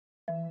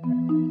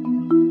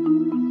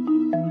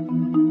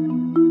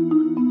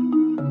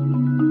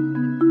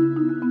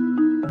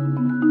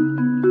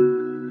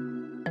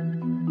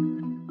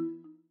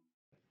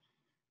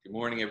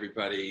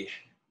everybody.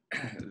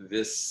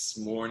 This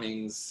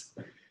morning's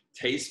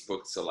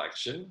tasteBook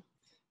selection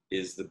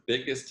is The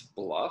Biggest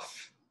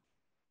Bluff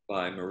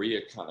by Maria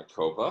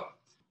Konnikova.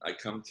 I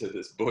come to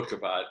this book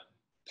about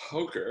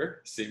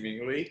poker,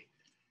 seemingly,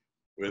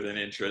 with an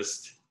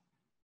interest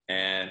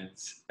and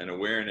an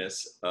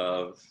awareness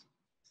of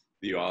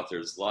the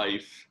author's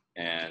life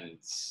and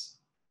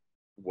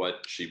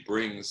what she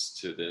brings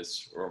to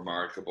this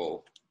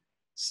remarkable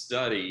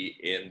study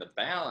in the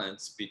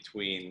balance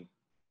between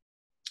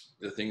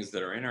the things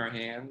that are in our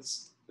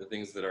hands, the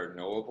things that are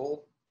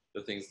knowable,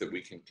 the things that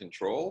we can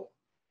control,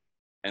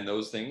 and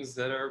those things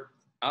that are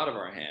out of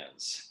our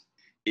hands,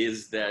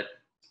 is that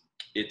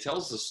it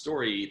tells the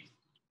story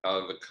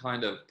of a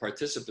kind of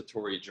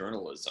participatory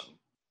journalism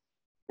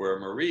where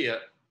Maria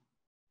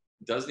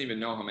doesn't even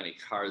know how many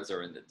cards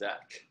are in the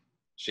deck.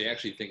 She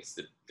actually thinks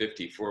that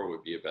 54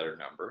 would be a better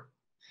number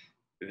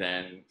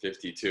than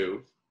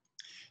 52.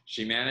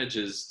 She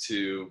manages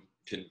to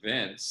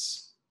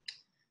convince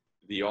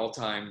the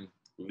all-time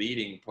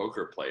leading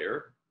poker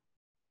player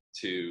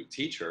to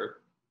teach her,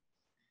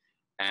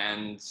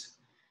 and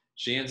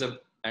she ends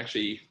up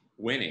actually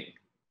winning.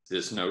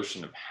 This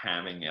notion of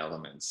having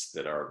elements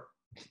that are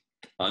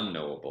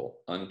unknowable,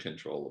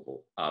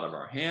 uncontrollable, out of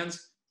our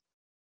hands,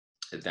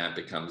 that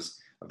becomes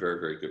a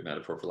very, very good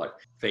metaphor for life.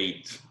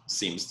 Fate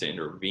seems to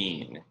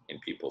intervene in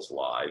people's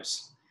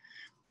lives.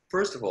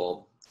 First of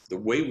all, the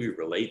way we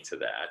relate to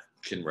that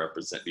can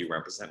be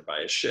represented by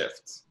a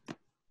shift.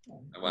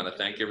 I want to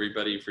thank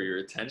everybody for your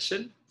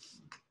attention.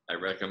 I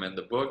recommend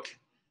the book,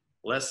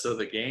 less so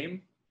the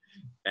game.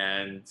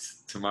 And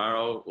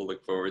tomorrow we'll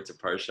look forward to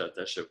Parshat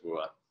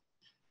HaShavua.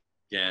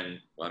 Again,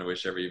 I want to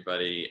wish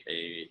everybody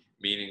a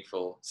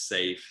meaningful,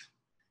 safe,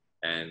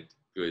 and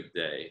good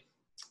day.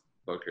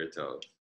 Boker Tov.